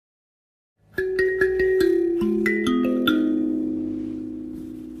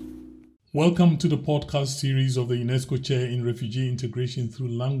Welcome to the podcast series of the UNESCO Chair in Refugee Integration through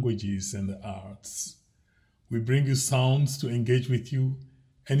Languages and the Arts. We bring you sounds to engage with you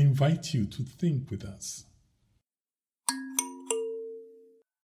and invite you to think with us.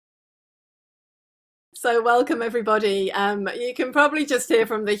 So welcome everybody. You can probably just hear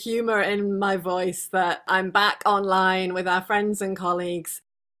from the humour in my voice that I'm back online with our friends and colleagues.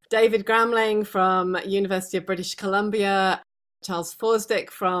 David Gramling from University of British Columbia, Charles Forsdyk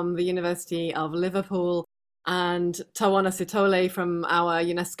from the University of Liverpool, and Tawana Sitole from our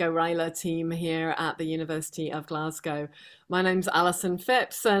UNESCO RILA team here at the University of Glasgow. My name's Alison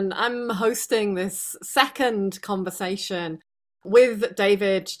Phipps and I'm hosting this second conversation with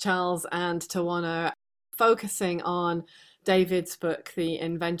David, Charles and Tawana, focusing on David's book, The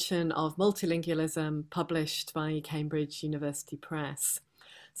Invention of Multilingualism, published by Cambridge University Press.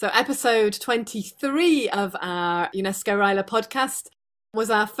 So episode 23 of our UNESCO RILA podcast was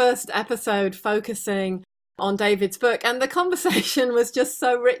our first episode focusing on David's book. And the conversation was just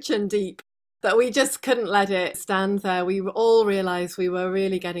so rich and deep that we just couldn't let it stand there. We all realized we were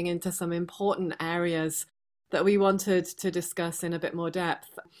really getting into some important areas that we wanted to discuss in a bit more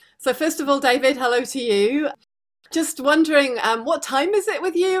depth. So first of all, David, hello to you. Just wondering, what time is it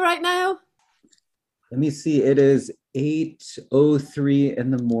with you right now? Let me see, it is 8:03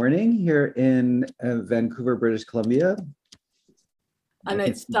 in the morning here in Vancouver, British Columbia. And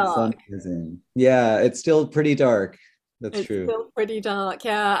it's dark. Yeah, it's still pretty dark. That's true. It's still pretty dark,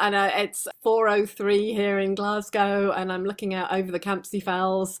 yeah. And it's 4:03 here in Glasgow, and I'm looking out over the Campsie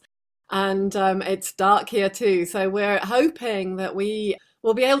Fells, and it's dark here too. So we're hoping that we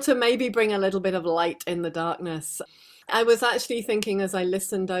will be able to maybe bring a little bit of light in the darkness. I was actually thinking as I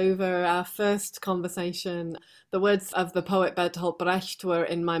listened over our first conversation, the words of the poet Bertolt Brecht were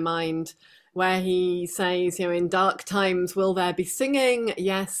in my mind, where he says, in dark times will there be singing?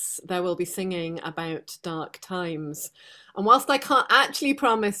 Yes, there will be singing about dark times. And whilst I can't actually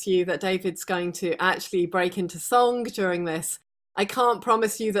promise you that David's going to actually break into song during this, I can't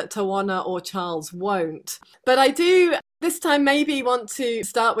promise you that Tawana or Charles won't. But I do this time maybe want to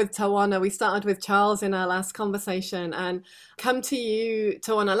start with Tawana. We started with Charles in our last conversation and come to you,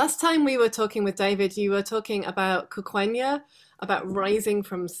 Tawana. Last time we were talking with David, you were talking about Kukwenya, about rising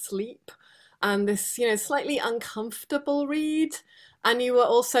from sleep and this, slightly uncomfortable read. And you were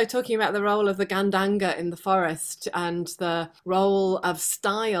also talking about the role of the Gandanga in the forest and the role of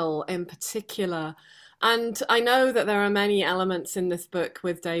style in particular. And I know that there are many elements in this book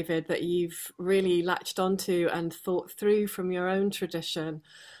with David that you've really latched onto and thought through from your own tradition,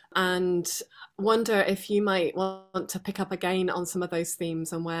 and wonder if you might want to pick up again on some of those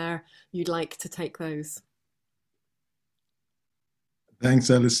themes and where you'd like to take those.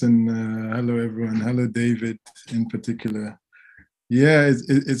 Thanks, Alison. Hello, everyone. Hello, David in particular. Yeah,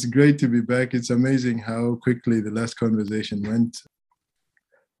 it's great to be back. It's amazing how quickly the last conversation went.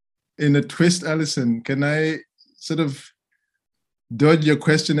 In a twist, Alison, can I sort of dodge your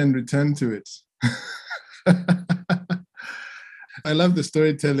question and return to it? I love the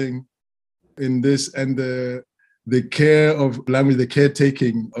storytelling in this and the care of language, the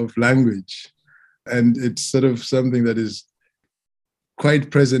caretaking of language. And it's sort of something that is quite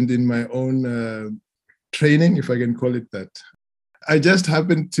present in my own training, if I can call it that. I just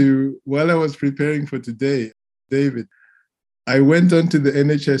happened to, while I was preparing for today, David, I went onto the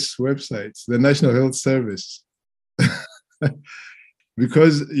NHS website, the National Health Service,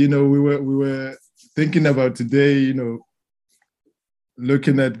 because we were thinking about today,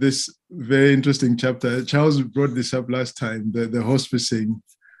 looking at this very interesting chapter. Charles brought this up last time, the hospicing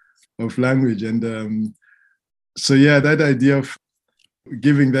of language, and so yeah, that idea of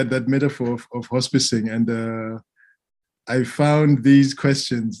giving that metaphor of hospicing, and I found these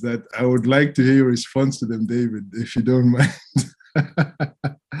questions that I would like to hear your response to them, David, if you don't mind.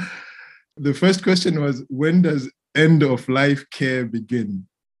 The first question was, when does end of life care begin?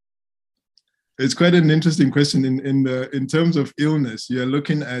 It's quite an interesting question. In terms of illness, you're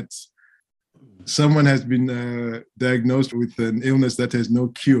looking at someone has been diagnosed with an illness that has no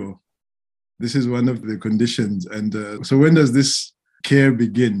cure. This is one of the conditions. And so when does this care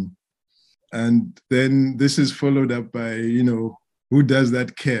begin? And then this is followed up by, who does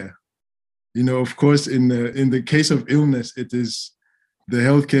that care? Of course, in the case of illness, it is the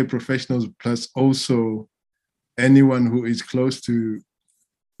healthcare professionals plus also anyone who is close to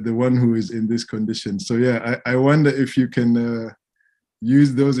the one who is in this condition. So yeah, I wonder if you can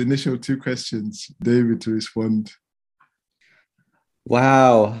use those initial two questions, David, to respond.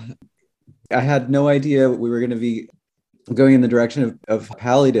 Wow. I had no idea we were going to be going in the direction of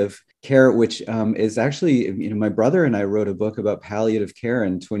palliative care, which is actually, my brother and I wrote a book about palliative care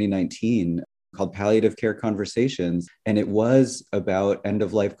in 2019 called Palliative Care Conversations. And it was about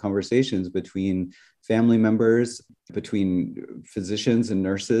end-of-life conversations between family members, between physicians and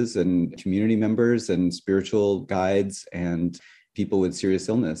nurses and community members and spiritual guides and people with serious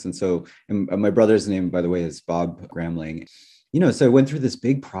illness. And so, and my brother's name, by the way, is Bob Gramling. So I went through this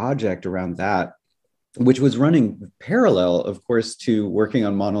big project around that, which was running parallel, of course, to working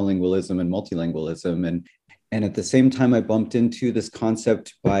on monolingualism and multilingualism. And at the same time, I bumped into this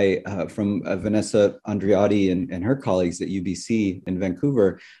concept from Vanessa Andreotti and her colleagues at UBC in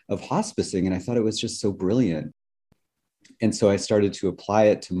Vancouver of hospicing. And I thought it was just so brilliant. And so I started to apply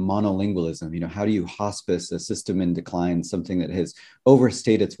it to monolingualism. How do you hospice a system in decline, something that has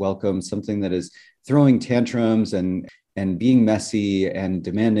overstayed its welcome, something that is throwing tantrums and being messy and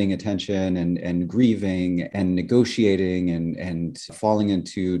demanding attention and grieving and negotiating and falling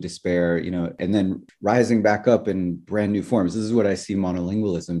into despair, and then rising back up in brand new forms. This is what I see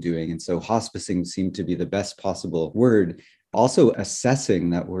monolingualism doing. And so hospicing seemed to be the best possible word. Also assessing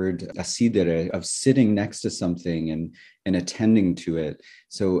that word, assidere, of sitting next to something and attending to it.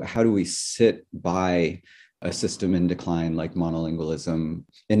 So how do we sit by a system in decline like monolingualism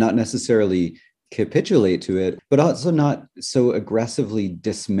and not necessarily capitulate to it, but also not so aggressively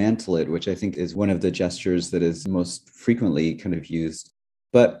dismantle it, which I think is one of the gestures that is most frequently kind of used.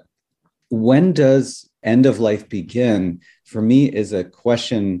 But when does end of life begin? For me, is a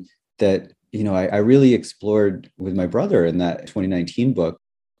question that I really explored with my brother in that 2019 book.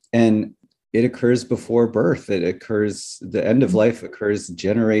 And it occurs before birth. The end of life occurs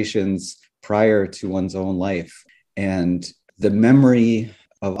generations prior to one's own life. And the memory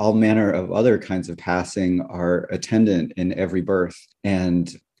of all manner of other kinds of passing are attendant in every birth.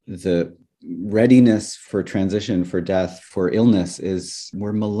 And the readiness for transition, for death, for illness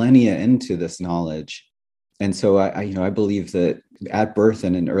we're millennia into this knowledge. And so I believe that at birth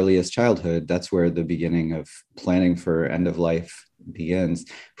and in earliest childhood, that's where the beginning of planning for end of life begins.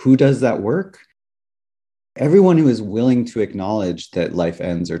 Who does that work? Everyone who is willing to acknowledge that life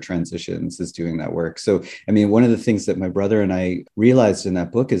ends or transitions is doing that work. So, one of the things that my brother and I realized in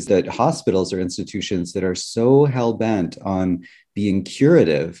that book is that hospitals are institutions that are so hell-bent on being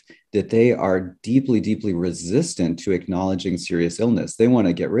curative that they are deeply, deeply resistant to acknowledging serious illness. They want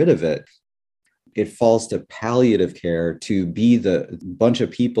to get rid of it. It falls to palliative care to be the bunch of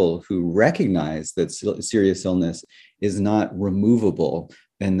people who recognize that serious illness is not removable,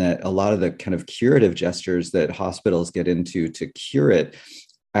 and that a lot of the kind of curative gestures that hospitals get into to cure it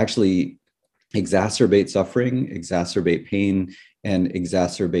actually exacerbate suffering, exacerbate pain, and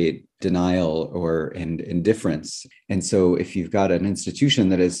exacerbate denial and indifference. And so if you've got an institution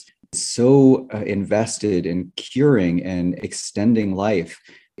that is so invested in curing and extending life,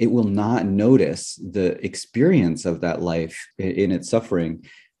 it will not notice the experience of that life in its suffering.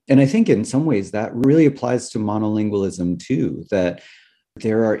 And I think in some ways that really applies to monolingualism too, that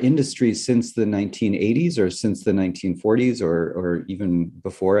there are industries since the 1980s or since the 1940s or even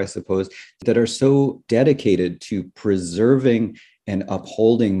before, I suppose, that are so dedicated to preserving and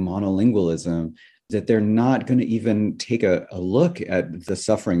upholding monolingualism that they're not going to even take a look at the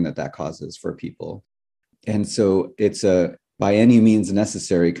suffering that causes for people. And so it's a by any means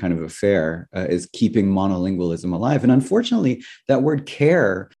necessary kind of affair is keeping monolingualism alive. And unfortunately, that word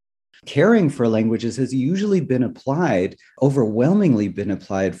caring for languages has usually been applied, overwhelmingly been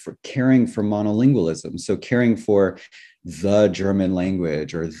applied for caring for monolingualism. So caring for the German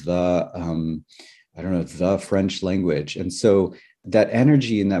language or the French language. And so that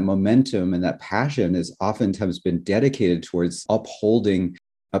energy and that momentum and that passion has oftentimes been dedicated towards upholding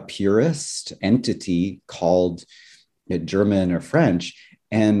a purist entity called German or French.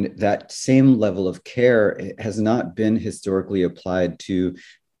 And that same level of care has not been historically applied to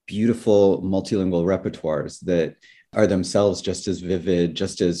beautiful multilingual repertoires that are themselves just as vivid,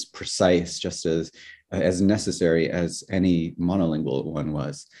 just as precise, just as necessary as any monolingual one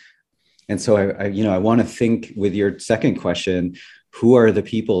was. And so I want to think with your second question, who are the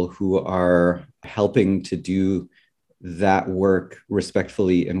people who are helping to do that work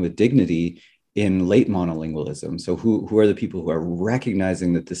respectfully and with dignity in late monolingualism? So who are the people who are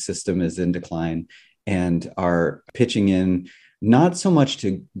recognizing that the system is in decline and are pitching in, not so much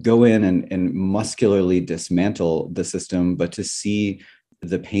to go in and muscularly dismantle the system, but to see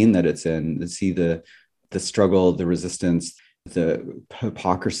the pain that it's in, to see the struggle, the resistance, the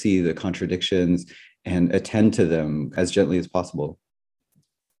hypocrisy, the contradictions, and attend to them as gently as possible.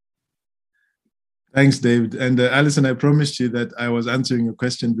 Thanks, David. And Alison, I promised you that I was answering your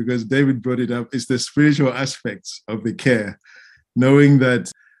question because David brought it up. It's the spiritual aspects of the care, knowing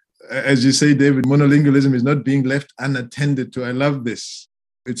that as you say, David, monolingualism is not being left unattended to. I love this.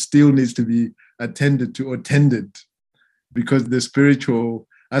 It still needs to be attended to or tended, because the spiritual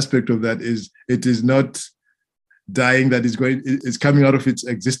aspect of that is it is not dying, that is going, it's coming out of its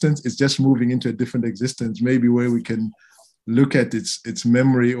existence. It's just moving into a different existence, maybe where we can look at its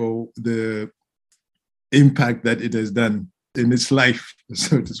memory or the impact that it has done in its life,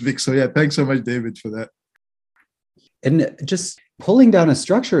 so to speak. So yeah, thanks so much, David, for that. And just pulling down a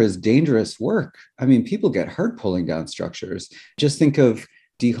structure is dangerous work. I mean, people get hurt pulling down structures. Just think of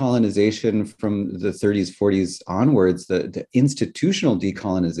decolonization from the 30s, 40s onwards, the institutional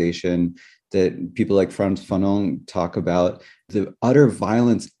decolonization that people like Frantz Fanon talk about, the utter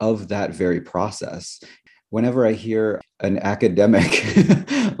violence of that very process. Whenever I hear an academic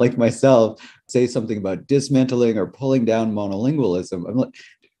like myself say something about dismantling or pulling down monolingualism, I'm like,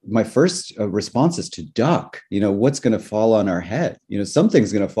 my first response is to duck. What's going to fall on our head?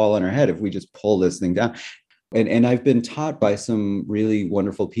 Something's going to fall on our head if we just pull this thing down. And I've been taught by some really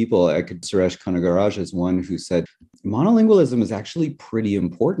wonderful people. Suresh Kanagaraj is one who said, monolingualism is actually pretty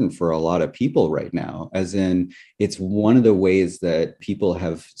important for a lot of people right now, as in it's one of the ways that people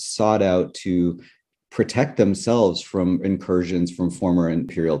have sought out to protect themselves from incursions from former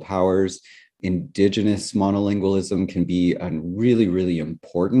imperial powers. Indigenous monolingualism can be a really, really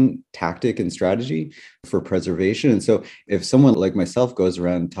important tactic and strategy for preservation. And so if someone like myself goes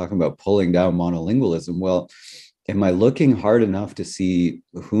around talking about pulling down monolingualism, well, am I looking hard enough to see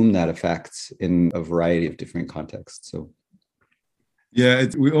whom that affects in a variety of different contexts? So, yeah,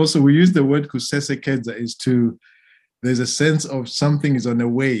 we use the word kusesekeza is to, there's a sense of something is on a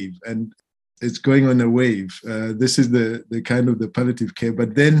wave and it's going on a wave. This is the kind of the palliative care.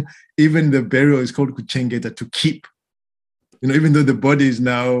 But then even the burial is called kuchengeta, to keep. Even though the body is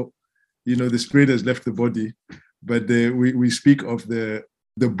now, the spirit has left the body, but we speak of the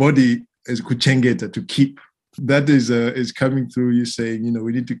body as kuchengeta, to keep. That is coming through you saying,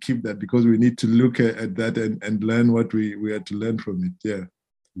 we need to keep that because we need to look at that and learn what we had to learn from it. Yeah.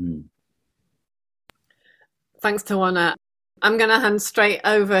 Mm. Thanks, Tawana. I'm going to hand straight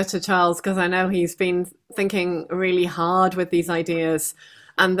over to Charles because I know he's been thinking really hard with these ideas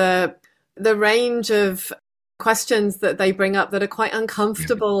and the range of questions that they bring up that are quite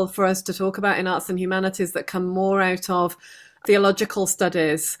uncomfortable for us to talk about in arts and humanities, that come more out of theological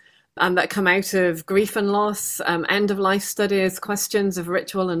studies and that come out of grief and loss, end-of-life studies, questions of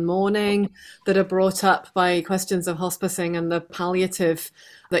ritual and mourning that are brought up by questions of hospicing and the palliative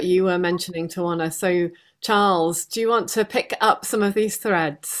that you were mentioning, Tawana. So, Charles, do you want to pick up some of these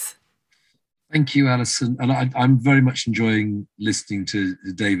threads? Thank you, Alison. And I'm very much enjoying listening to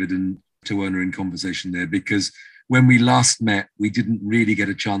David and Tawana in conversation there, because when we last met, we didn't really get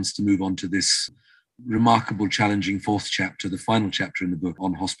a chance to move on to this remarkable, challenging fourth chapter, the final chapter in the book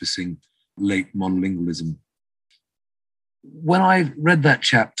on hospicing late monolingualism. When I read that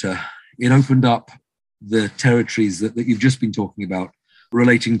chapter, it opened up the territories that you've just been talking about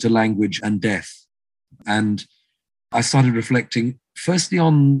relating to language and death. And I started reflecting firstly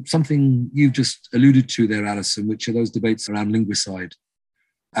on something you've just alluded to there, Alison, which are those debates around linguicide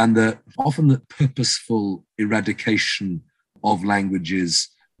and often the purposeful eradication of languages,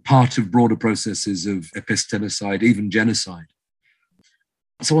 part of broader processes of epistemicide, even genocide.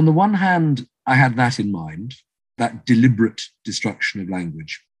 So on the one hand, I had that in mind, that deliberate destruction of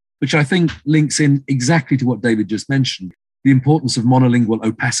language, which I think links in exactly to what David just mentioned, the importance of monolingual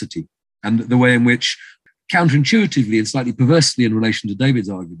opacity and the way in which, counterintuitively and slightly perversely in relation to David's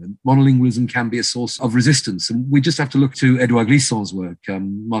argument, monolingualism can be a source of resistance. And we just have to look to Edouard Glissant's work,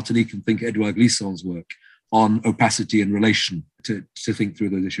 Martinican thinker Edouard Glissant's work on opacity and relation to think through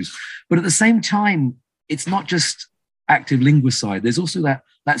those issues. But at the same time, it's not just active linguicide. There's also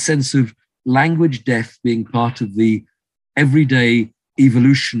that sense of language death being part of the everyday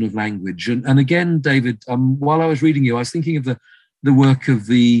evolution of language. And again, David, while I was reading you, I was thinking of the work of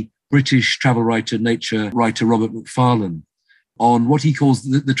the British travel writer, nature writer Robert Macfarlane on what he calls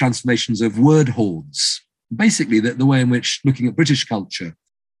the transformations of word hordes. Basically, the way in which, looking at British culture,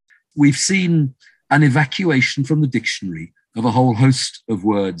 we've seen an evacuation from the dictionary of a whole host of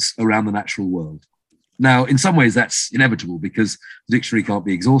words around the natural world. Now, in some ways, that's inevitable because the dictionary can't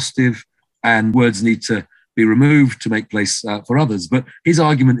be exhaustive and words need to be removed to make place for others. But his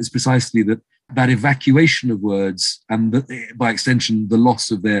argument is precisely that evacuation of words and by extension, the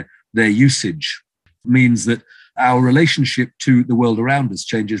loss of their usage means that our relationship to the world around us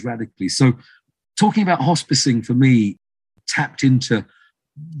changes radically. So talking about hospicing for me tapped into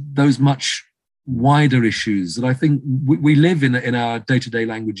those much wider issues that I think we live in our day-to-day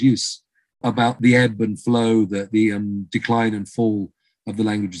language use about the ebb and flow, the decline and fall of the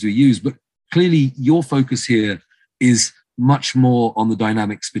languages we use. But clearly your focus here is much more on the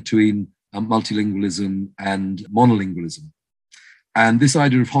dynamics between multilingualism and monolingualism. And this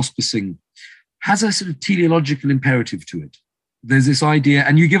idea of hospicing has a sort of teleological imperative to it. There's this idea,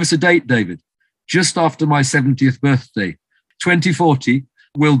 and you give us a date, David, just after my 70th birthday, 2040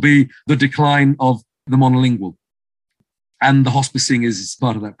 will be the decline of the monolingual. And the hospicing is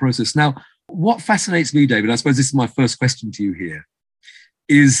part of that process. Now, what fascinates me, David, I suppose this is my first question to you here,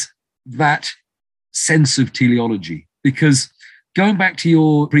 is that sense of teleology. Because going back to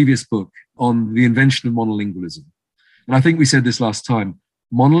your previous book on the invention of monolingualism, and I think we said this last time,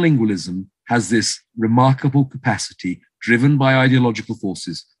 monolingualism has this remarkable capacity driven by ideological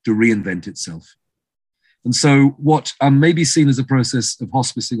forces to reinvent itself. And so what may be seen as a process of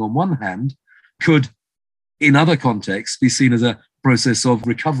hospicing on one hand could, in other contexts, be seen as a process of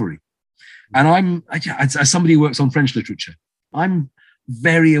recovery. And as somebody who works on French literature, I'm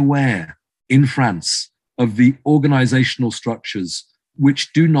very aware in France of the organizational structures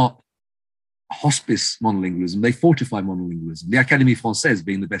which do not hospice monolingualism, they fortify monolingualism. The Académie Française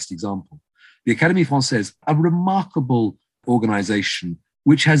being the best example. The Académie Française, a remarkable organization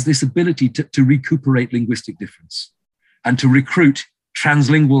which has this ability to recuperate linguistic difference and to recruit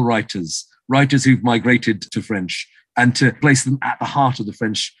translingual writers, writers who've migrated to French, and to place them at the heart of the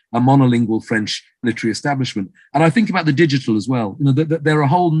French, a monolingual French literary establishment. And I think about the digital as well. You know, there are a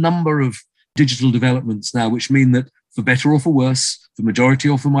whole number of digital developments now which mean that for better or for worse, for majority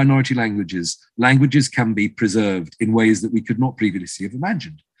or for minority languages, languages can be preserved in ways that we could not previously have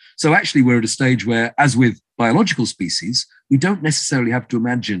imagined. So actually we're at a stage where, as with biological species, we don't necessarily have to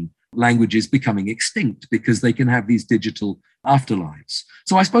imagine languages becoming extinct because they can have these digital afterlives.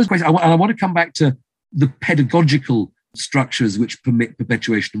 So I suppose, and I want to come back to the pedagogical structures which permit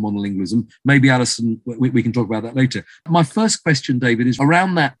perpetuation of monolingualism. Maybe Alison, we can talk about that later. My first question, David, is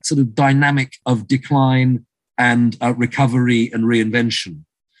around that sort of dynamic of decline and recovery and reinvention.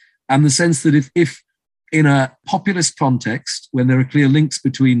 And the sense that if in a populist context, when there are clear links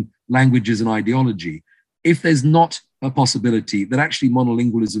between languages and ideology, if there's not a possibility that actually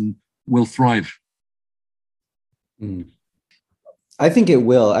monolingualism will thrive. I think it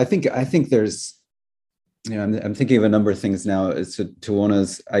will. I think there's, you know, I'm thinking of a number of things now as to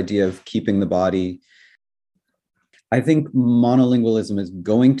Tuona's idea of keeping the body. I think monolingualism is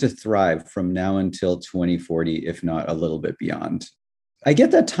going to thrive from now until 2040, if not a little bit beyond. I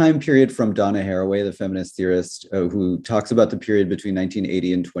get that time period from Donna Haraway, the feminist theorist, who talks about the period between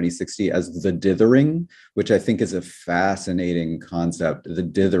 1980 and 2060 as the dithering, which I think is a fascinating concept, the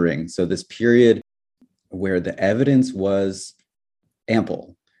dithering. So this period where the evidence was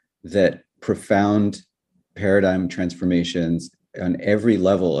ample that profound paradigm transformations on every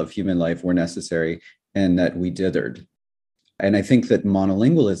level of human life were necessary, and that we dithered. And I think that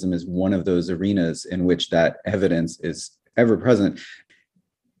monolingualism is one of those arenas in which that evidence is ever present.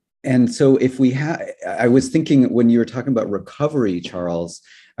 And so if we have, I was thinking when you were talking about recovery, Charles,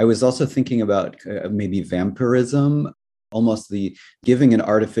 I was also thinking about maybe vampirism, almost the giving an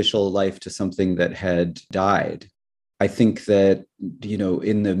artificial life to something that had died. I think that, you know,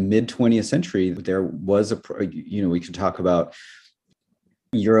 in the mid 20th century, there was we could talk about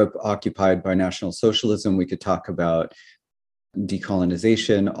Europe occupied by National Socialism. We could talk about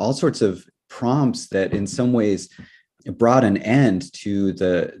decolonization, all sorts of prompts that in some ways brought an end to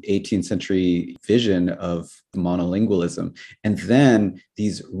the 18th century vision of monolingualism. And then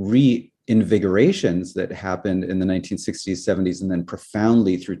these reinvigorations that happened in the 1960s, 70s, and then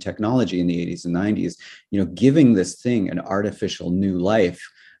profoundly through technology in the 80s and 90s, you know, giving this thing an artificial new life,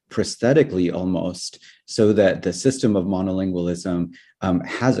 prosthetically almost, so that the system of monolingualism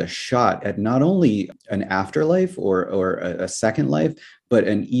has a shot at not only an afterlife or a second life, but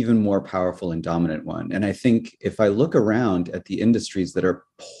an even more powerful and dominant one. And I think if I look around at the industries that are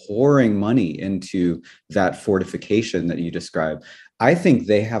pouring money into that fortification that you describe, I think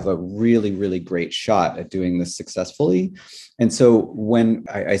they have a really, really great shot at doing this successfully. And so when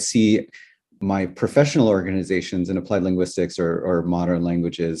I see my professional organizations in applied linguistics or modern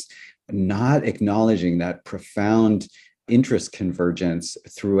languages not acknowledging that profound interest convergence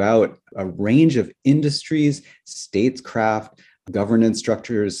throughout a range of industries, statescraft, governance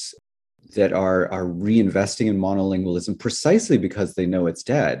structures that are reinvesting in monolingualism precisely because they know it's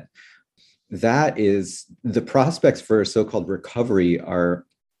dead. That is, the prospects for so-called recovery are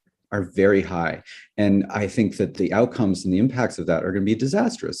are very high. And I think that the outcomes and the impacts of that are going to be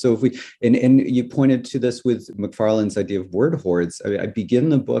disastrous. So if we, and you pointed to this with Macfarlane's idea of word hordes. I begin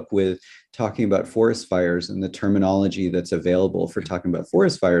the book with talking about forest fires and the terminology that's available for talking about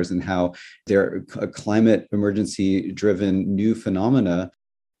forest fires and how they're a climate emergency driven new phenomena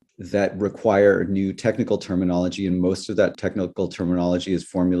that require new technical terminology. And most of that technical terminology is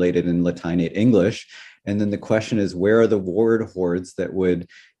formulated in Latinate English. And then the question is, where are the word hordes that would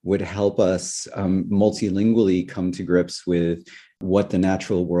help us multilingually come to grips with what the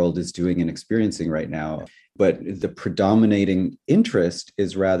natural world is doing and experiencing right now? But the predominating interest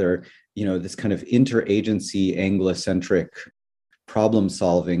is rather, this kind of interagency Anglocentric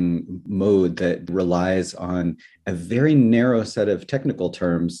problem-solving mode that relies on a very narrow set of technical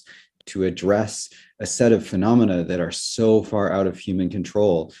terms to address a set of phenomena that are so far out of human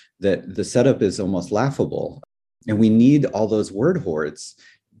control that the setup is almost laughable. And we need all those word hordes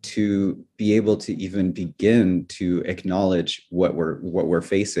to be able to even begin to acknowledge what we're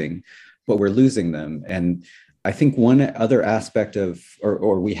facing, but we're losing them. And I think one other aspect of,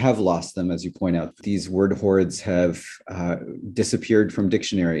 or we have lost them, as you point out, these word hordes have disappeared from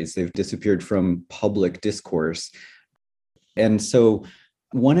dictionaries. They've disappeared from public discourse. And so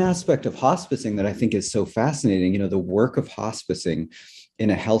one aspect of hospicing that I think is so fascinating, the work of hospicing in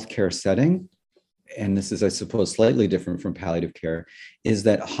a healthcare setting, and this is, I suppose, slightly different from palliative care, is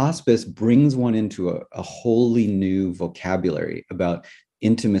that hospice brings one into a wholly new vocabulary about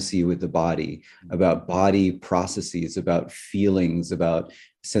intimacy with the body, about body processes, about feelings, about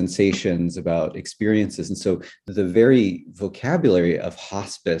sensations, about experiences. And so the very vocabulary of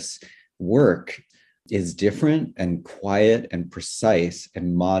hospice work is different and quiet and precise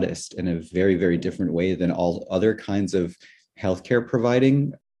and modest in a very, very different way than all other kinds of healthcare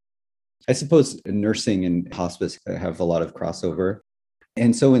providing. I suppose nursing and hospice have a lot of crossover.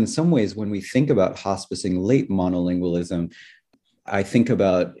 And so in some ways, when we think about hospicing late monolingualism, I think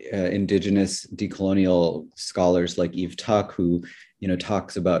about indigenous decolonial scholars like Eve Tuck, who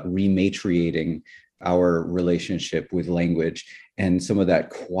talks about rematriating our relationship with language, and some of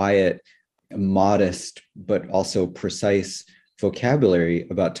that quiet, modest, but also precise vocabulary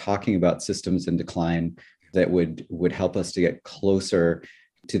about talking about systems in decline that would help us to get closer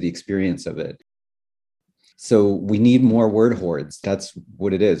to the experience of it. So we need more word hordes. That's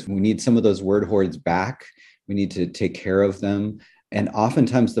what it is. We need some of those word hordes back. We need to take care of them. And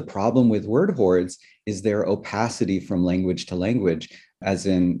oftentimes the problem with word hordes is their opacity from language to language, as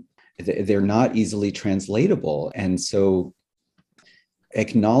in they're not easily translatable. And so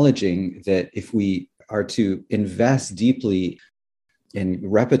acknowledging that if we are to invest deeply in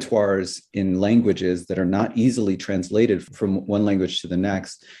repertoires in languages that are not easily translated from one language to the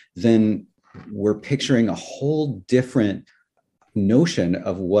next, then we're picturing a whole different notion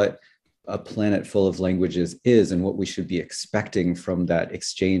of what a planet full of languages is and what we should be expecting from that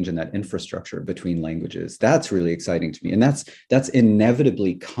exchange and that infrastructure between languages. That's really exciting to me. And that's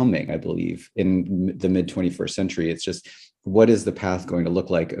inevitably coming, I believe, in the mid-21st century. It's just, what is the path going to look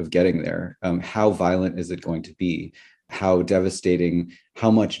like of getting there? How violent is it going to be? How devastating?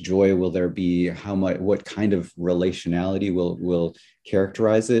 How much joy will there be? What kind of relationality will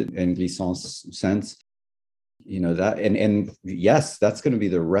characterize it in Glissant's sense? That, and yes, that's going to be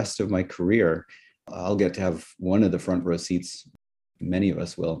the rest of my career. I'll get to have one of the front row seats. Many of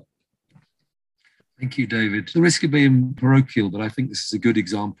us will. Thank you, David. The risk of being parochial, but I think this is a good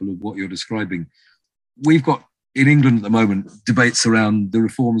example of what you're describing. We've got in England at the moment debates around the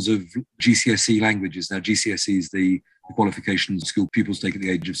reforms of GCSE languages. Now, GCSE is the qualification school pupils take at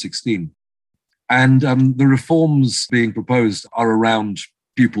the age of 16. And the reforms being proposed are around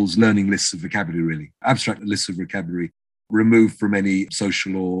pupils learning lists of vocabulary, really, abstract lists of vocabulary, removed from any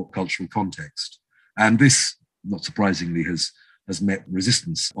social or cultural context. And this, not surprisingly, has met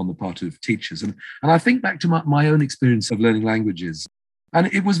resistance on the part of teachers. And I think back to my own experience of learning languages, and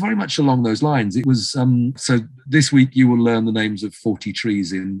it was very much along those lines. It was, so this week you will learn the names of 40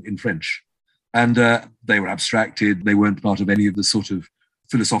 trees in French. And they were abstracted. They weren't part of any of the sort of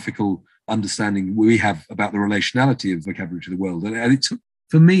philosophical understanding we have about the relationality of vocabulary to the world. And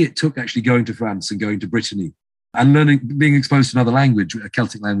it took actually going to France and going to Brittany and being exposed to another language, a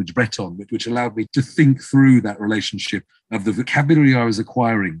Celtic language, Breton, which allowed me to think through that relationship of the vocabulary I was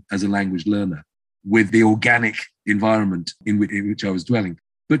acquiring as a language learner with the organic environment in which I was dwelling.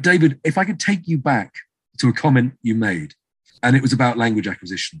 But David, if I could take you back to a comment you made, and it was about language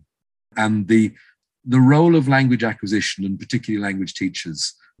acquisition and the role of language acquisition and particularly language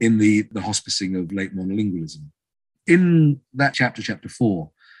teachers in the hospicing of late monolingualism. In that chapter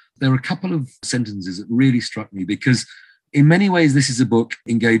 4, there are a couple of sentences that really struck me because In many ways, this is a book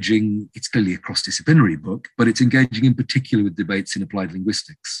engaging, it's clearly a cross-disciplinary book, but it's engaging in particular with debates in applied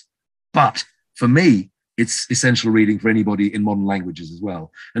linguistics. But for me, it's essential reading for anybody in modern languages as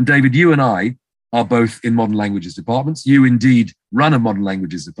well. And David, you and I are both in modern languages departments. You indeed run a modern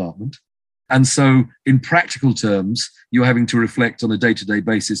languages department. And so in practical terms, you're having to reflect on a day-to-day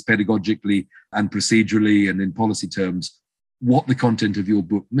basis, pedagogically and procedurally and in policy terms, what the content of your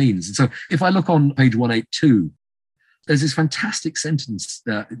book means. And so if I look on page 182, there's this fantastic sentence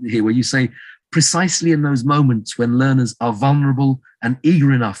here where you say, precisely in those moments when learners are vulnerable and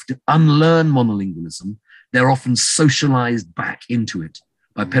eager enough to unlearn monolingualism, they're often socialized back into it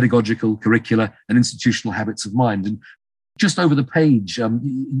by pedagogical, curricular, and institutional habits of mind. And just over the page,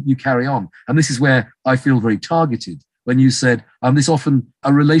 you carry on. And this is where I feel very targeted when you said, this often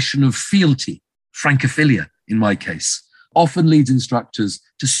a relation of fealty, francophilia in my case, often leads instructors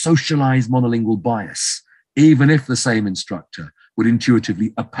to socialize monolingual bias, even if the same instructor would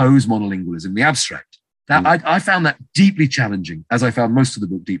intuitively oppose monolingualism in the abstract. Now, I found that deeply challenging, as I found most of the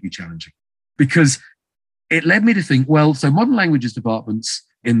book deeply challenging, because it led me to think, well, so modern languages departments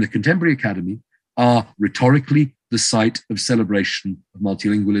in the Contemporary Academy are rhetorically the site of celebration of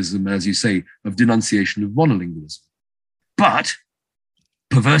multilingualism, as you say, of denunciation of monolingualism. But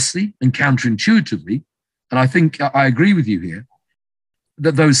perversely and counterintuitively, and I think I agree with you here,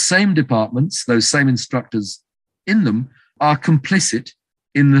 that those same departments, those same instructors in them are complicit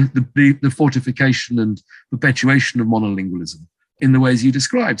in the fortification and perpetuation of monolingualism in the ways you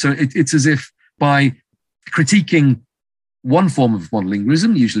described. So it's as if by critiquing one form of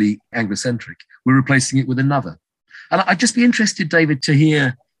monolingualism, usually Anglocentric, we're replacing it with another. And I'd just be interested, David, to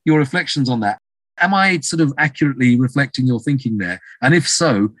hear your reflections on that. Am I sort of accurately reflecting your thinking there? And if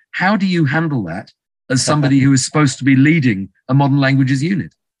so, how do you handle that as somebody who is supposed to be leading a modern languages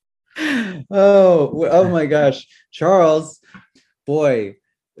unit? Oh my gosh, Charles, boy,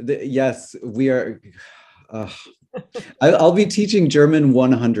 yes, we are. I'll be teaching German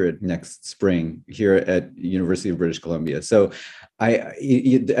 100 next spring here at University of British Columbia. So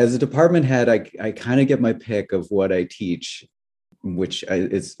as a department head, I kind of get my pick of what I teach, which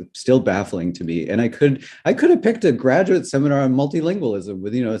is still baffling to me. And I could have picked a graduate seminar on multilingualism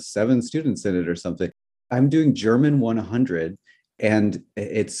with 7 students in it or something. I'm doing German 100, and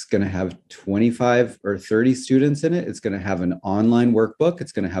it's going to have 25 or 30 students in it. It's going to have an online workbook.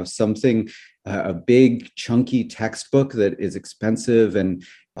 It's going to have something, a big chunky textbook that is expensive, and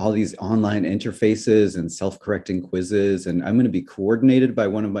all these online interfaces and self-correcting quizzes. And I'm going to be coordinated by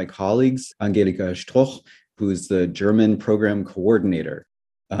one of my colleagues, Angelika Stroch, who's the German program coordinator.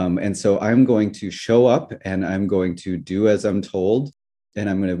 And so I'm going to show up and I'm going to do as I'm told, and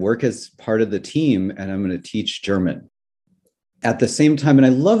I'm going to work as part of the team, and I'm going to teach German. At the same time, and I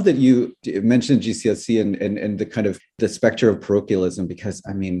love that you mentioned GCSE and the kind of the specter of parochialism, because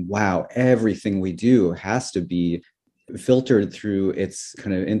I mean, wow, everything we do has to be filtered through its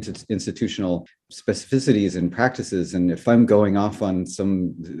kind of institutional specificities and practices. And if I'm going off on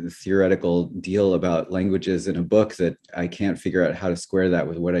some theoretical deal about languages in a book that I can't figure out how to square that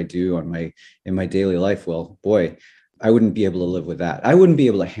with what I do in my daily life, well, boy, I wouldn't be able to live with that. I wouldn't be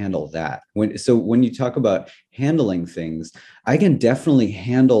able to handle that. So when you talk about handling things, I can definitely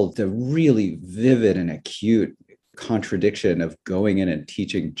handle the really vivid and acute contradiction of going in and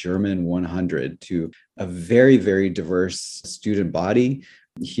teaching German 100 to a very, very diverse student body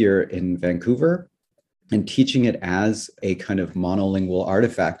here in Vancouver, and teaching it as a kind of monolingual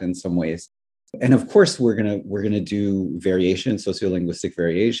artifact in some ways. And of course, we're gonna do variation, sociolinguistic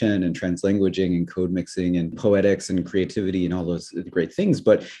variation, and translanguaging, and code mixing, and poetics, and creativity, and all those great things.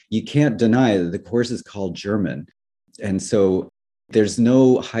 But you can't deny that the course is called German, and so there's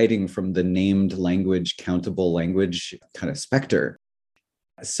no hiding from the named language, countable language kind of specter.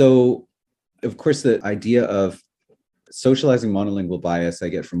 So, of course, the idea of socializing monolingual bias I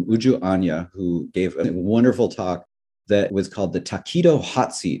get from Uju Anya, who gave a wonderful talk that was called the Taquido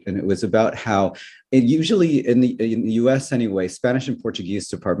Hot Seat. And it was about how usually in the US anyway, Spanish and Portuguese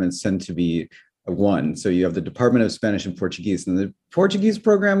departments tend to be one. So you have the Department of Spanish and Portuguese, and the Portuguese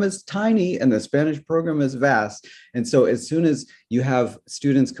program is tiny and the Spanish program is vast. And so as soon as you have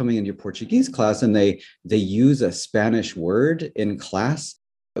students coming into your Portuguese class and they use a Spanish word in class,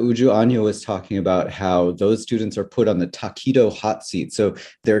 Uju Anya was talking about how those students are put on the Taquido Hot Seat. So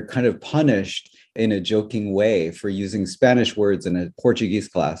they're kind of punished in a joking way for using Spanish words in a Portuguese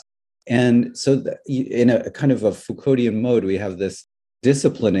class. And so in a kind of a Foucauldian mode, we have this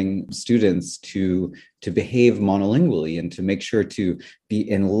disciplining students to behave monolingually and to make sure to be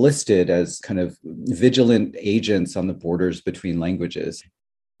enlisted as kind of vigilant agents on the borders between languages.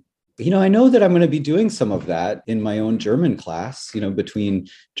 I know that I'm going to be doing some of that in my own German class, between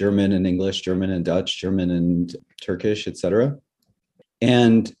German and English, German and Dutch, German and Turkish, etc.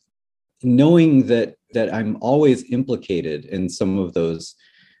 And knowing that I'm always implicated in some of those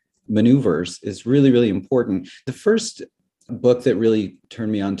maneuvers is really, really important. The first book that really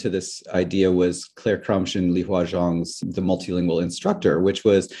turned me on to this idea was Claire Kramsch and Lihua Zhang's The Multilingual Instructor, which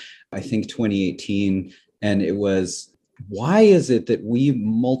was, I think, 2018. And it was, why is it that we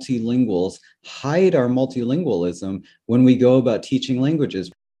multilinguals hide our multilingualism when we go about teaching languages?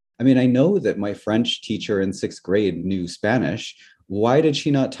 I mean, I know that my French teacher in 6th grade knew Spanish. Why did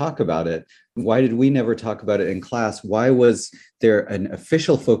she not talk about it? Why did we never talk about it in class? Why was there an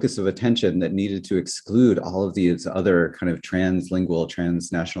official focus of attention that needed to exclude all of these other kind of translingual,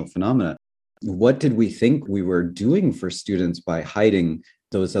 transnational phenomena? What did we think we were doing for students by hiding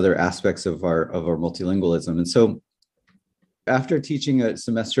those other aspects of our multilingualism? And so after teaching a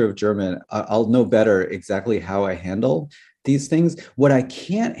semester of German, I'll know better exactly how I handle these things. What I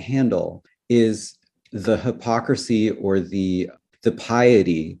can't handle is the hypocrisy or the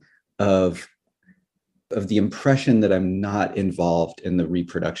piety of the impression that I'm not involved in the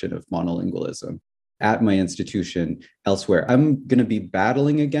reproduction of monolingualism at my institution, elsewhere. I'm going to be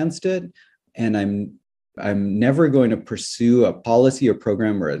battling against it, and I'm never going to pursue a policy or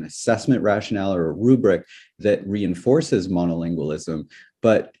program or an assessment rationale or a rubric that reinforces monolingualism.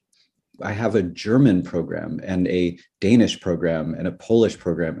 But I have a German program and a Danish program and a Polish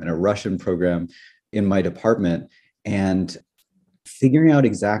program and a Russian program in my department, and figuring out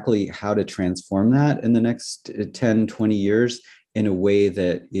exactly how to transform that in the next 10, 20 years in a way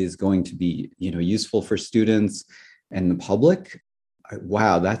that is going to be, useful for students and the public.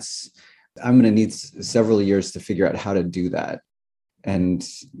 Wow, I'm going to need several years to figure out how to do that. And,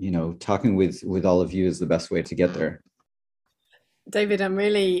 talking with all of you is the best way to get there. David, I'm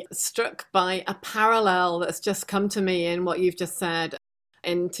really struck by a parallel that's just come to me in what you've just said.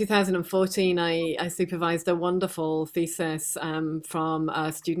 In 2014, I supervised a wonderful thesis from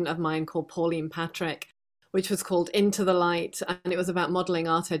a student of mine called Pauline Patrick, which was called Into the Light, and it was about modelling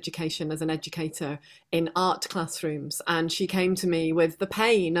art education as an educator in art classrooms. And she came to me with the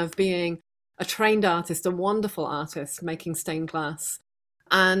pain of being a trained artist, a wonderful artist making stained glass,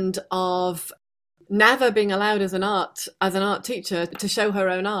 and of never being allowed as an art teacher to show her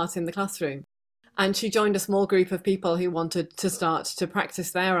own art in the classroom. And she joined a small group of people who wanted to start to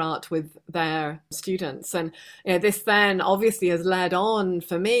practice their art with their students. And this then obviously has led on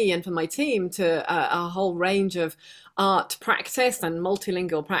for me and for my team to a whole range of art practice and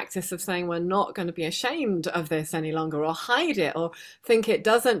multilingual practice of saying we're not going to be ashamed of this any longer or hide it or think it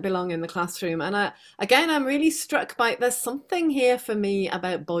doesn't belong in the classroom. And again, I'm really struck by there's something here for me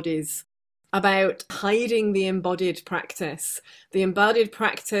about bodies, about hiding the embodied practice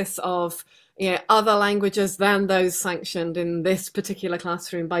of other languages than those sanctioned in this particular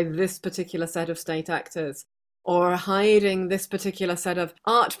classroom by this particular set of state actors, or hiding this particular set of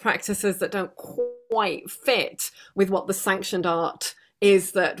art practices that don't quite fit with what the sanctioned art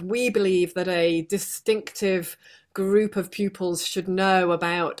is that we believe that a distinctive group of pupils should know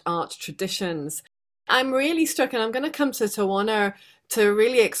about art traditions. I'm really struck, and I'm going to come to Tawana to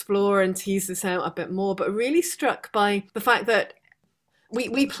really explore and tease this out a bit more, but really struck by the fact that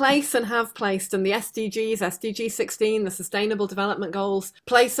we place and have placed, and the SDGs, SDG 16, the Sustainable Development Goals,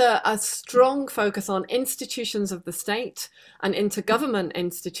 place a strong focus on institutions of the state and intergovernment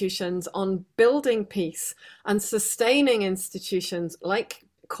institutions on building peace and sustaining institutions like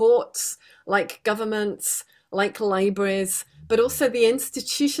courts, like governments, like libraries, but also the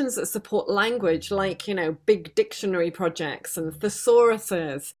institutions that support language, like, big dictionary projects and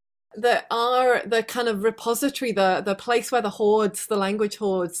thesauruses, that are the kind of repository, the place where the language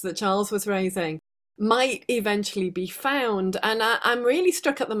hoards that Charles was raising, might eventually be found. And I'm really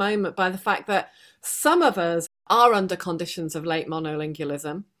struck at the moment by the fact that some of us are under conditions of late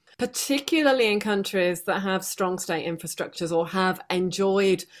monolingualism, particularly in countries that have strong state infrastructures or have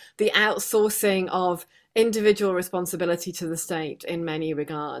enjoyed the outsourcing of individual responsibility to the state in many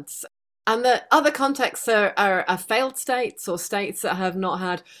regards. And the other contexts are failed states or states that have not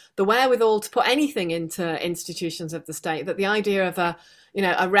had the wherewithal to put anything into institutions of the state, that the idea of a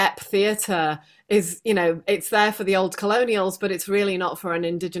rep theatre is, it's there for the old colonials, but it's really not for an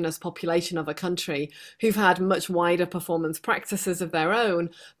indigenous population of a country who've had much wider performance practices of their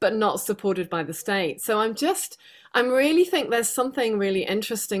own, but not supported by the state. So I really think there's something really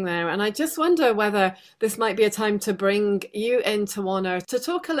interesting there. And I just wonder whether this might be a time to bring you in, Tawana, to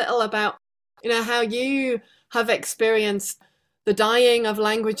talk a little about, how you have experienced the dying of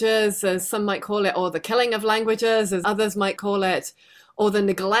languages, as some might call it, or the killing of languages, as others might call it, or the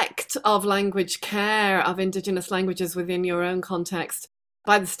neglect of language care of Indigenous languages within your own context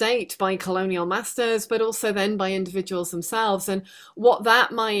by the state, by colonial masters, but also then by individuals themselves, and what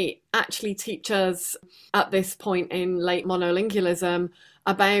that might actually teach us at this point in late monolingualism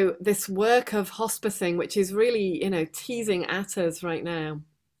about this work of hospicing, which is really, teasing at us right now.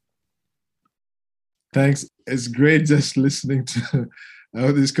 Thanks. It's great just listening to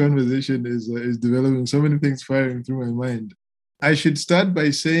how this conversation is developing. So many things firing through my mind. I should start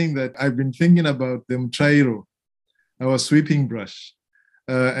by saying that I've been thinking about the Mtrairo, our sweeping brush,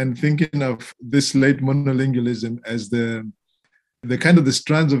 and thinking of this late monolingualism as the kind of the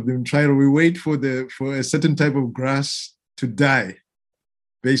strands of the Mtrairo. We wait for a certain type of grass to die,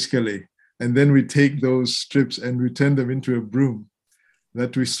 basically, and then we take those strips and we turn them into a broom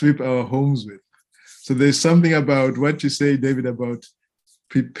that we sweep our homes with. So there's something about what you say, David, about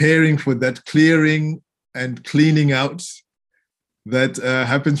preparing for that clearing and cleaning out that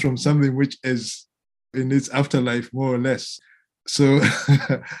happens from something which is in its afterlife, more or less. So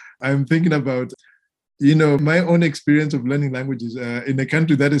I'm thinking about, my own experience of learning languages in a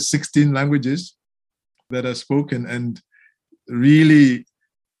country that is 16 languages that are spoken, and really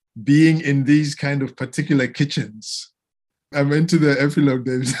being in these kind of particular kitchens. I'm into the epilogue,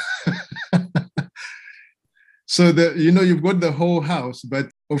 David. So you've got the whole house, but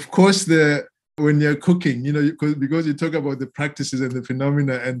of course when you're cooking, because you talk about the practices and the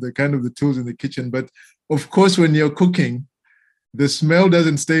phenomena and the kind of the tools in the kitchen, but of course when you're cooking, the smell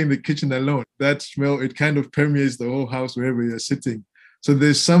doesn't stay in the kitchen alone. That smell, it kind of permeates the whole house wherever you're sitting. So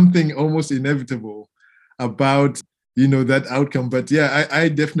there's something almost inevitable about, that outcome. But yeah, I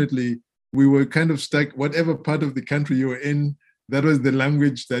definitely, we were kind of stuck, whatever part of the country you were in, that was the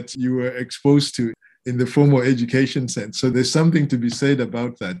language that you were exposed to in the formal education sense. So there's something to be said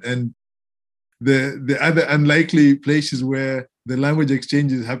about that. And the other unlikely places where the language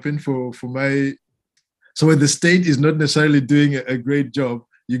exchanges happen so when the state is not necessarily doing a great job,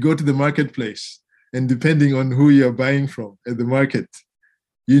 you go to the marketplace, and depending on who you're buying from at the market,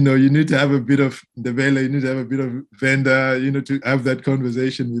 you need to have a bit of ndebele, you need to have a bit of vendor, to have that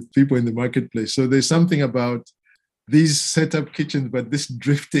conversation with people in the marketplace. So there's something about these set-up kitchens, but this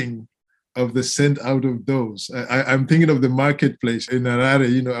drifting of the scent out of those. I'm thinking of the marketplace in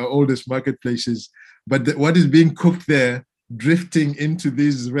Harare, our oldest marketplaces, but what is being cooked there, drifting into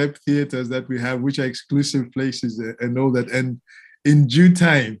these rep theaters that we have, which are exclusive places and all that. And in due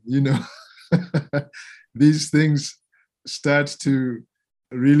time, these things start to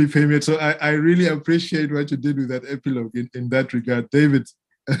really permeate. So I really appreciate what you did with that epilogue in that regard. David,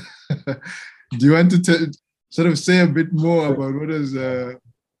 do you want to sort of say a bit more about what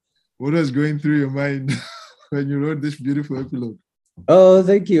was going through your mind when you wrote this beautiful epilogue? Oh,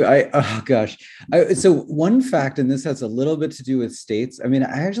 thank you. So one fact, and this has a little bit to do with states. I mean,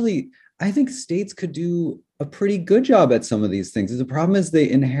 I think states could do a pretty good job at some of these things. The problem is they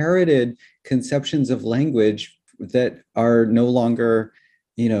inherited conceptions of language that are no longer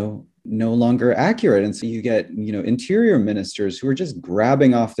accurate. And so you get, interior ministers who are just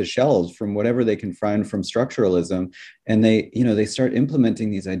grabbing off the shelves from whatever they can find from structuralism. And they start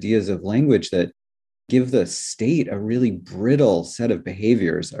implementing these ideas of language that give the state a really brittle set of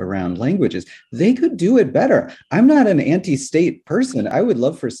behaviors around languages. They could do it better. I'm not an anti-state person. I would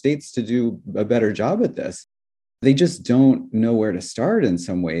love for states to do a better job at this. They just don't know where to start in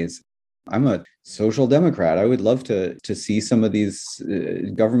some ways. I'm a social democrat. I would love to see some of these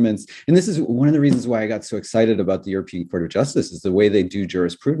governments. And this is one of the reasons why I got so excited about the European Court of Justice, is the way they do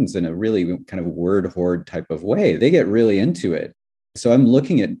jurisprudence in a really kind of word hoard type of way. They get really into it. So I'm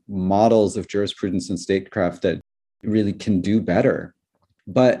looking at models of jurisprudence and statecraft that really can do better.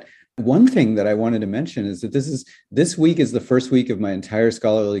 But one thing that I wanted to mention is that this week is the first week of my entire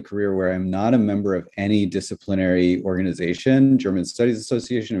scholarly career where I'm not a member of any disciplinary organization: German Studies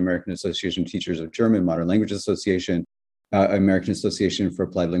Association, American Association of Teachers of German, Modern Languages Association, American Association for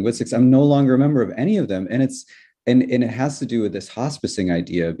Applied Linguistics. I'm no longer a member of any of them. And it has to do with this hospicing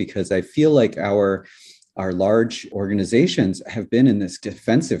idea, because I feel like our large organizations have been in this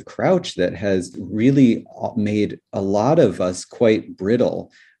defensive crouch that has really made a lot of us quite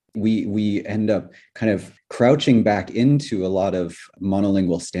brittle. We end up kind of crouching back into a lot of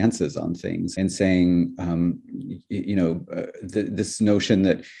monolingual stances on things and saying, this notion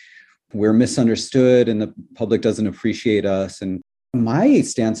that we're misunderstood and the public doesn't appreciate us. And my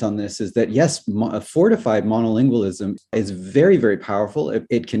stance on this is that, yes, fortified monolingualism is very, very powerful.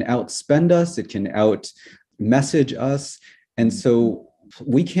 It can outspend us. It can out-message us. And so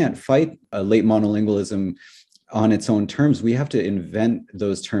we can't fight a late monolingualism on its own terms. We have to invent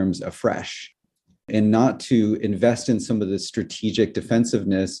those terms afresh. and not to invest in some of the strategic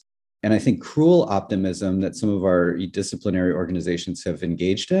defensiveness and I think cruel optimism that some of our disciplinary organizations have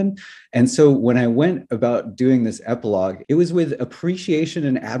engaged in. And so when I went about doing this epilogue, it was with appreciation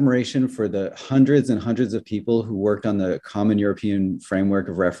and admiration for the hundreds and hundreds of people who worked on the Common European Framework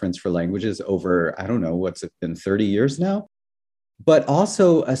of Reference for Languages over, I don't know, what's it been, 30 years now? But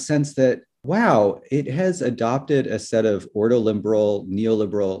also a sense that, wow, it has adopted a set of ordoliberal,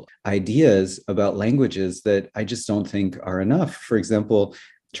 neoliberal ideas about languages that I just don't think are enough. For example,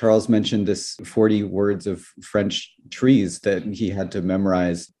 Charles mentioned this 40 words of French trees that he had to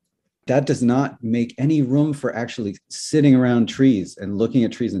memorize. That does not make any room for actually sitting around trees and looking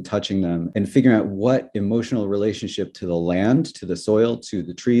at trees and touching them and figuring out what emotional relationship to the land, to the soil, to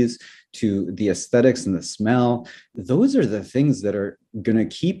the trees, to the aesthetics and the smell. Those are the things that are going to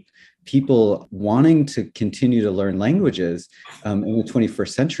keep people wanting to continue to learn languages in the 21st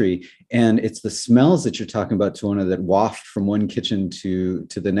century. And it's the smells that you're talking about, Tuona, that waft from one kitchen to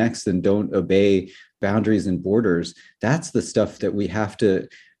the next and don't obey boundaries and borders. That's the stuff that we have to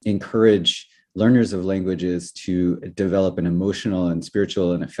encourage learners of languages to develop an emotional and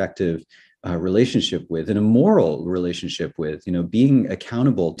spiritual and effective relationship with, and a moral relationship with, being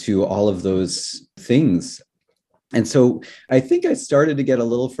accountable to all of those things. And so I think I started to get a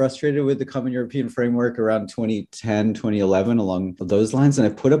little frustrated with the Common European Framework around 2010, 2011, along those lines. And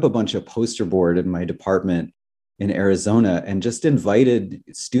I put up a bunch of poster board in my department in Arizona and just invited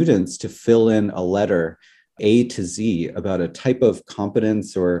students to fill in a letter A to Z about a type of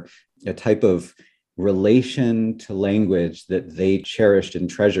competence or a type of relation to language that they cherished and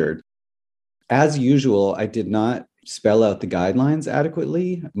treasured. As usual, I did not spell out the guidelines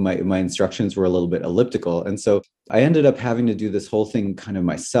adequately. My instructions were a little bit elliptical. And so I ended up having to do this whole thing kind of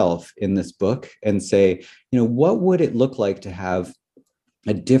myself in this book and say, what would it look like to have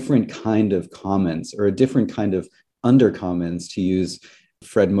a different kind of commons or a different kind of undercommons, to use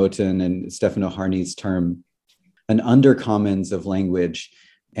Fred Moten and Stefano Harney's term, an undercommons of language.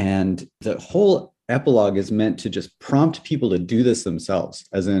 And the whole epilogue is meant to just prompt people to do this themselves.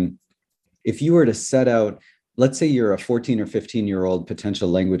 As in, if you were to set out, let's say you're a 14 or 15-year-old potential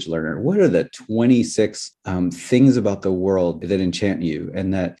language learner, what are the 26 things about the world that enchant you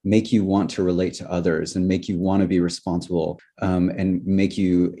and that make you want to relate to others and make you want to be responsible and make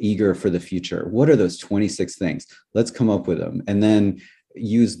you eager for the future? What are those 26 things? Let's come up with them. And then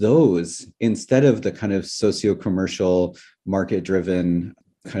use those instead of the kind of socio-commercial, market-driven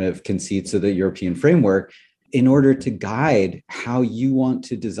kind of conceits of the European framework in order to guide how you want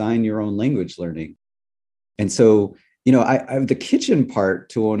to design your own language learning. And so, the kitchen part,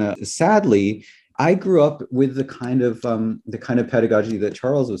 Tuona, sadly, I grew up with the kind of pedagogy that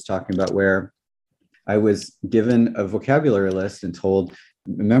Charles was talking about, where I was given a vocabulary list and told,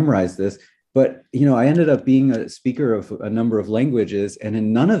 memorize this. But, I ended up being a speaker of a number of languages, and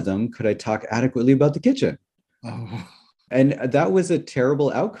in none of them could I talk adequately about the kitchen. Oh. And that was a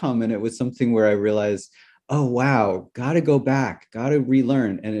terrible outcome. And it was something where I realized, oh, wow, got to go back, got to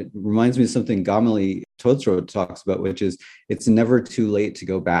relearn. And it reminds me of something Gamali Todesro talks about, which is it's never too late to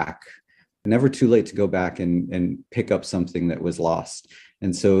go back, never too late to go back and pick up something that was lost.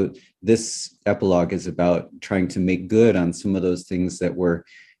 And so this epilogue is about trying to make good on some of those things that were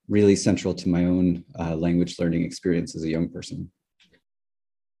really central to my own language learning experience as a young person.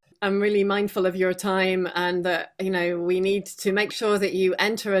 I'm really mindful of your time, and that, we need to make sure that you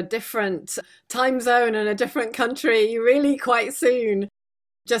enter a different time zone and a different country really quite soon.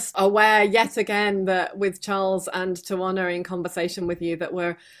 Just aware yet again that with Charles and Tuona in conversation with you, that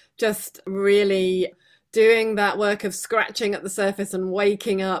we're just really doing that work of scratching at the surface and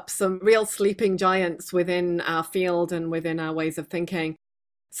waking up some real sleeping giants within our field and within our ways of thinking.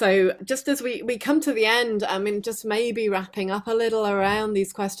 So just as we come to the end, just maybe wrapping up a little around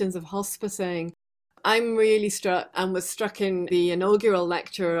these questions of hospicing, I'm really struck and was struck in the inaugural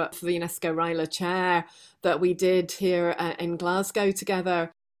lecture for the UNESCO Ryla Chair that we did here in Glasgow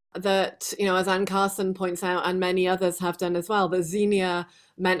together, that, as Anne Carson points out, and many others have done as well, that Xenia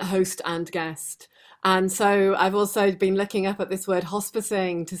meant host and guest. And so I've also been looking up at this word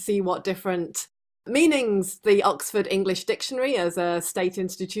hospicing to see what different meanings the Oxford English Dictionary, as a state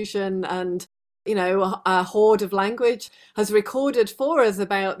institution and a hoard of language, has recorded for us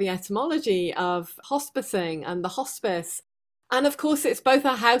about the etymology of hospicing and the hospice. And of course, it's both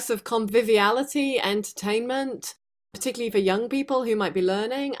a house of conviviality, entertainment, particularly for young people who might be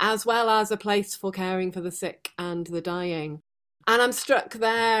learning, as well as a place for caring for the sick and the dying. And I'm struck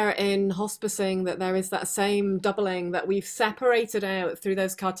there in hospicing that there is that same doubling that we've separated out through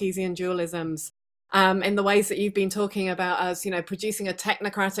those Cartesian dualisms in the ways that you've been talking about as, producing a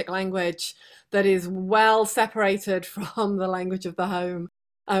technocratic language that is well separated from the language of the home,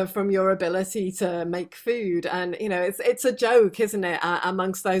 from your ability to make food. And, it's a joke, isn't it,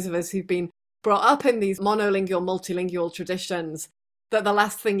 amongst those of us who've been brought up in these monolingual, multilingual traditions, that the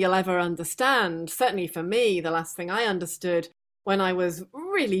last thing you'll ever understand, certainly for me, the last thing I understood when I was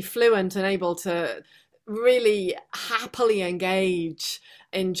really fluent and able to really happily engage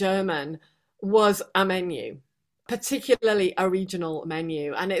in German, was a menu, particularly a regional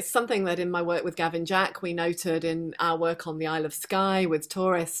menu. And it's something that in my work with Gavin Jack, we noted in our work on the Isle of Skye with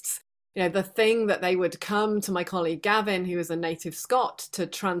tourists. The thing that they would come to my colleague Gavin, who is a native Scot, to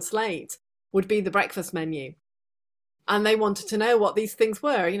translate would be the breakfast menu. And they wanted to know what these things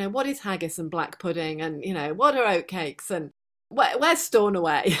were. What is haggis and black pudding? And, what are oatcakes? And where's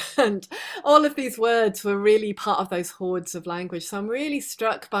Stornoway? And all of these words were really part of those hordes of language. So I'm really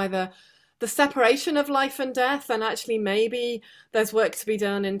struck by the separation of life and death. And actually, maybe there's work to be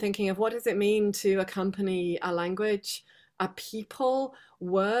done in thinking of what does it mean to accompany a language, a people,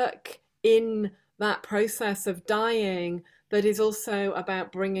 work in that process of dying, that is also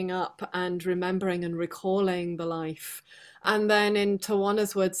about bringing up and remembering and recalling the life. And then in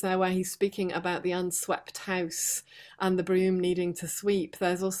Tawana's words there, where he's speaking about the unswept house and the broom needing to sweep,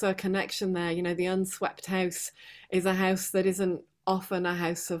 there's also a connection there. The unswept house is a house that isn't often a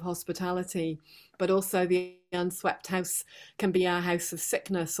house of hospitality, but also the unswept house can be a house of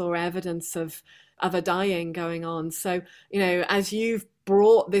sickness or evidence of a dying going on. So, as you've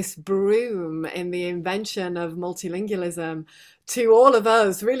brought this broom in the invention of multilingualism to all of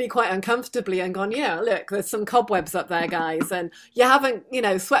us really quite uncomfortably and gone, yeah, look, there's some cobwebs up there, guys, and you haven't,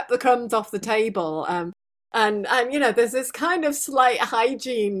 swept the crumbs off the table. And there's this kind of slight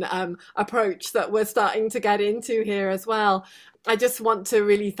hygiene approach that we're starting to get into here as well. I just want to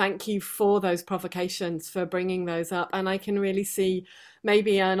really thank you for those provocations, for bringing those up. And I can really see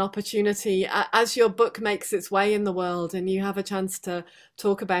maybe an opportunity as your book makes its way in the world and you have a chance to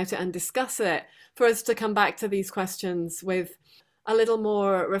talk about it and discuss it, for us to come back to these questions with a little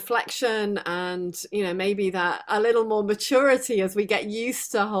more reflection and, maybe that a little more maturity as we get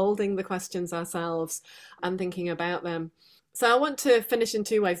used to holding the questions ourselves and thinking about them. So I want to finish in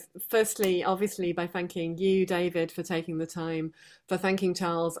two ways. Firstly, obviously, by thanking you, David, for taking the time, for thanking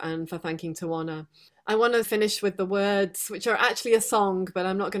Charles, and for thanking Tawana. I want to finish with the words, which are actually a song, but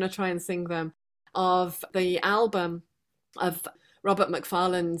I'm not going to try and sing them, of the album of Robert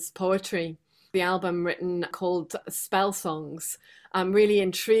Macfarlane's poetry, the album written called Spell Songs. I'm really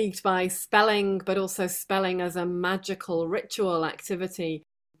intrigued by spelling, but also spelling as a magical ritual activity.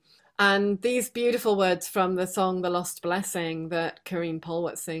 And these beautiful words from the song The Lost Blessing that Karine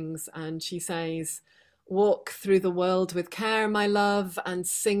Polwart sings, and she says, "Walk through the world with care, my love, and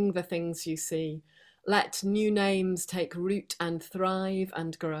sing the things you see. Let new names take root and thrive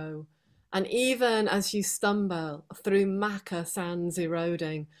and grow. And even as you stumble through maca sands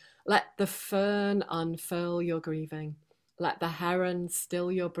eroding, let the fern unfurl your grieving. Let the heron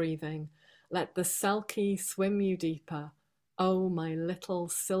still your breathing. Let the selkie swim you deeper. Oh, my little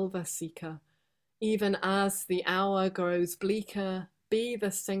silver seeker, even as the hour grows bleaker, be the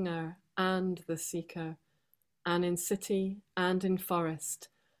singer and the seeker. And in city and in forest,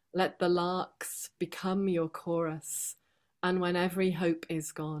 let the larks become your chorus. And when every hope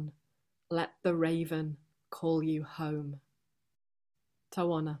is gone, let the raven call you home."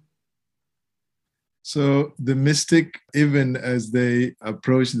 Tawana. So the mystic, even as they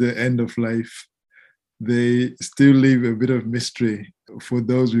approach the end of life, they still leave a bit of mystery for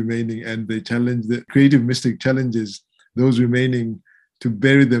those remaining, and they challenge, the creative mystic challenges those remaining to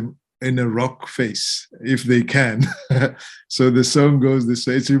bury them in a rock face if they can. So the song goes this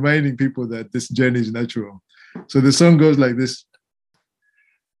way. It's reminding people that this journey is natural. So the song goes like this.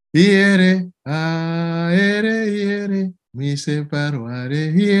 Iere, ah, ere, iere, mi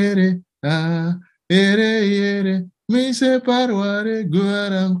separuare, iere, ah, ere, iere, mi separuare,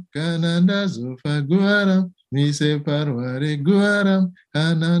 guaram, kananda zofa, guaram, mi separuare, guaram,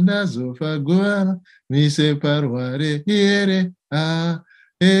 kananda zofa, guaram, mi separuare, iere, ah,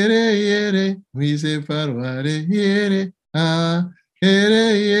 ere, iere, mi separuare, iere, ah,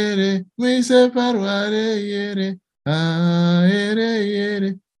 ere, iere, mi separuare, iere, ah, ere,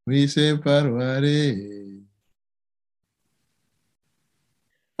 iere, mi separuare.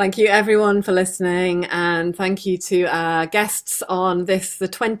 Thank you everyone for listening, and thank you to our guests on this, the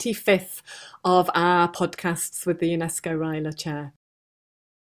 25th of our podcasts with the UNESCO Ryla Chair.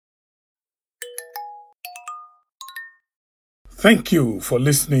 Thank you for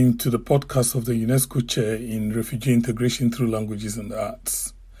listening to the podcast of the UNESCO Chair in Refugee Integration Through Languages and the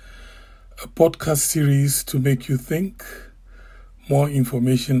Arts. a podcast series to make you think. More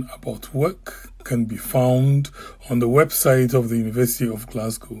information about work can be found on the website of the University of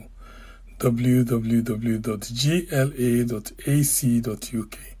Glasgow, www.gla.ac.uk.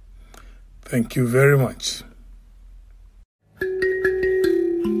 Thank you very much.